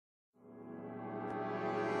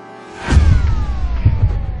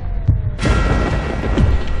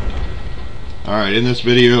Alright, in this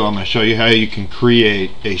video I'm going to show you how you can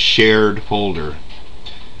create a shared folder.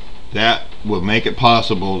 That will make it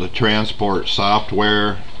possible to transport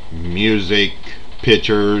software, music,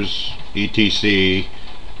 pictures, etc.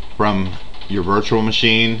 from your virtual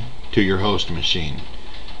machine to your host machine.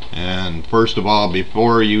 And first of all,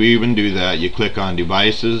 before you even do that, you click on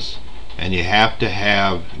Devices, and you have to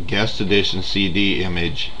have Guest Edition CD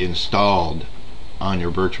image installed on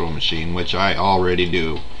your virtual machine, which I already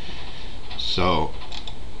do. So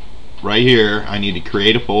right here I need to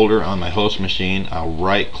create a folder on my host machine. I'll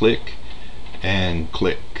right click and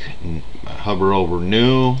hover over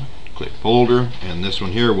New, click Folder, and this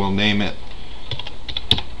one here we'll name it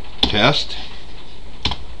Test.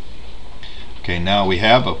 Okay, now we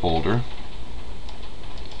have a folder.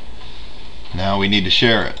 Now we need to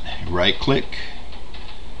share it. Right click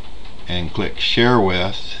and click Share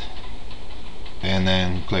With, and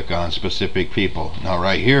then click on Specific People. Now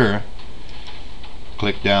right here,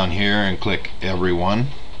 click down here and click Everyone,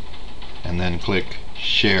 and then click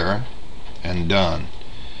Share, and done.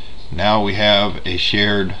 Now we have a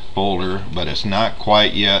shared folder, but it's not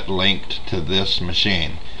quite yet linked to this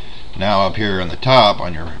machine. Now up here on the top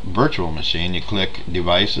on your virtual machine, you click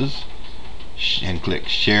Devices and click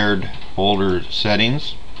Shared Folder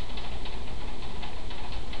Settings.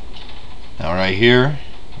 Now right here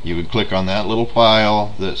you would click on that little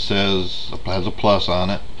file that has a plus on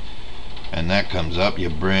it, and that comes up.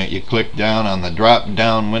 You click down on the drop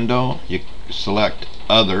down window, you select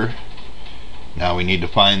Other. Now we need to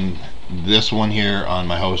find this one here on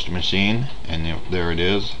my host machine, and there it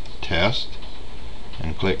is, Test,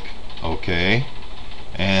 and click OK.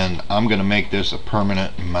 And I'm going to make this a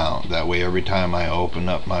permanent mount. That way every time I open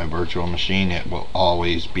up my virtual machine it will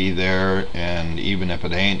always be there, and even if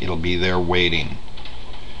it ain't, it'll be there waiting.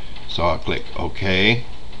 So I'll click OK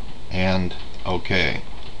and OK.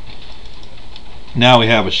 Now we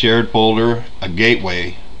have a shared folder, a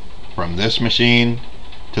gateway from this machine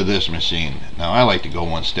to this machine. Now I like to go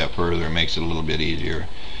one step further, it makes it a little bit easier.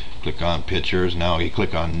 Click on Pictures. Now you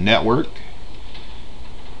click on Network.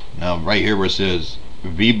 Now right here where it says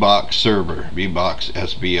VirtualBox Server, VirtualBox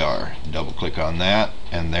SVR, double click on that,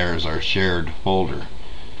 and there's our shared folder.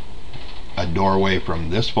 A doorway from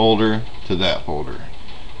this folder to that folder.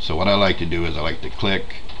 So what I like to do is I like to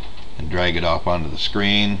click and drag it off onto the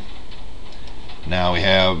screen. Now we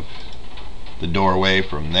have the doorway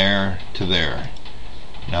from there to there.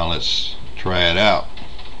 Now let's try it out.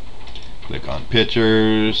 Click on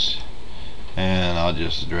Pictures, and I'll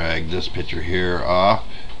just drag this picture here off,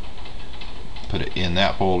 put it in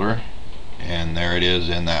that folder, and there it is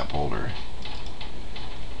in that folder.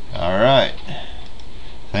 Alright,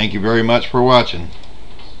 thank you very much for watching.